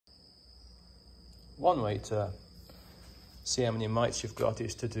One way to see how many mites you've got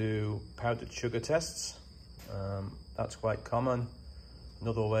is to do powdered sugar tests. That's quite common.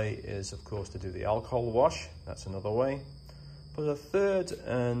 Another way is, of course, to do the alcohol wash. That's another way. But a third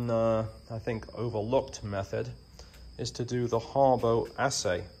and I think overlooked method is to do the Harbo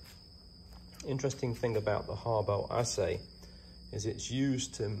assay. Interesting thing about the Harbo assay is it's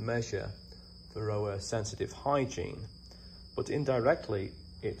used to measure for sensitive hygiene, but indirectly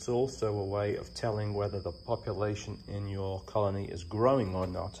it's also a way of telling whether the population in your colony is growing or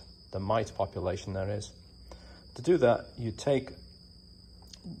not, the mite population there is. To do that, you take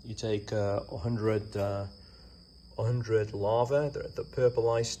 100 larvae. They're at the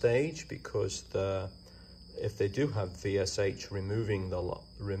purple stage because if they do have VSH removing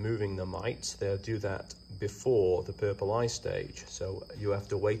the mites, they'll do that before the purple stage. So you have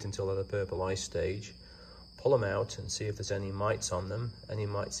to wait until at the purple stage, pull them out and see if there's any mites on them, any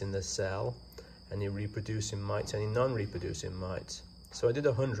mites in the cell, any reproducing mites, any non-reproducing mites. So I did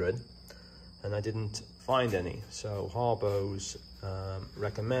 100 and I didn't find any. So Harbo's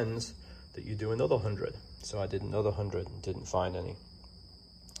recommends that you do another 100. So I did another 100 and didn't find any.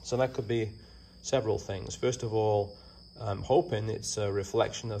 So that could be several things. First of all, I'm hoping it's a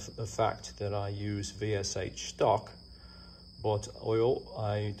reflection of the fact that I use VSH stock, but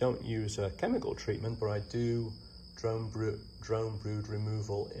I don't use a chemical treatment, but I do drone brood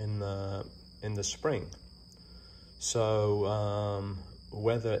removal in the spring. So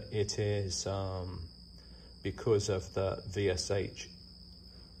whether it is because of the VSH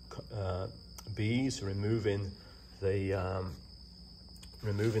bees removing the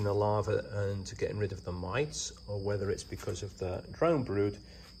larvae and getting rid of the mites, or whether it's because of the drone brood,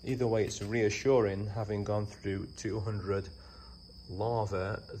 either way it's reassuring, having gone through 200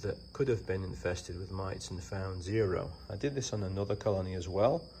 larvae that could have been infested with mites and found 0. I did this on another colony as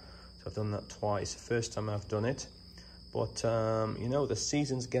well, so I've done that twice. First time I've done it, but you know, the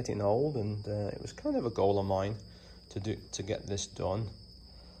season's getting old, and it was kind of a goal of mine to get this done.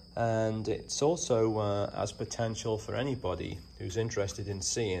 And it's also has potential for anybody who's interested in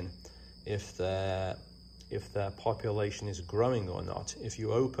seeing if their population is growing or not. If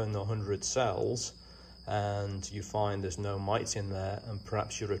you open 100 cells and you find there's no mites in there, and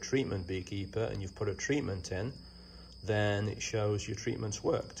perhaps you're a treatment beekeeper and you've put a treatment in, then it shows your treatment's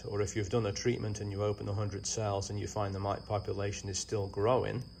worked. Or if you've done a treatment and you open 100 cells and you find the mite population is still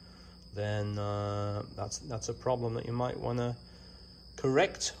growing, then that's a problem that you might want to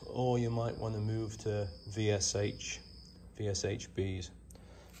correct, or you might want to move to VSH bees.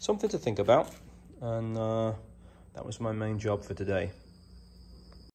 Something to think about, and that was my main job for today.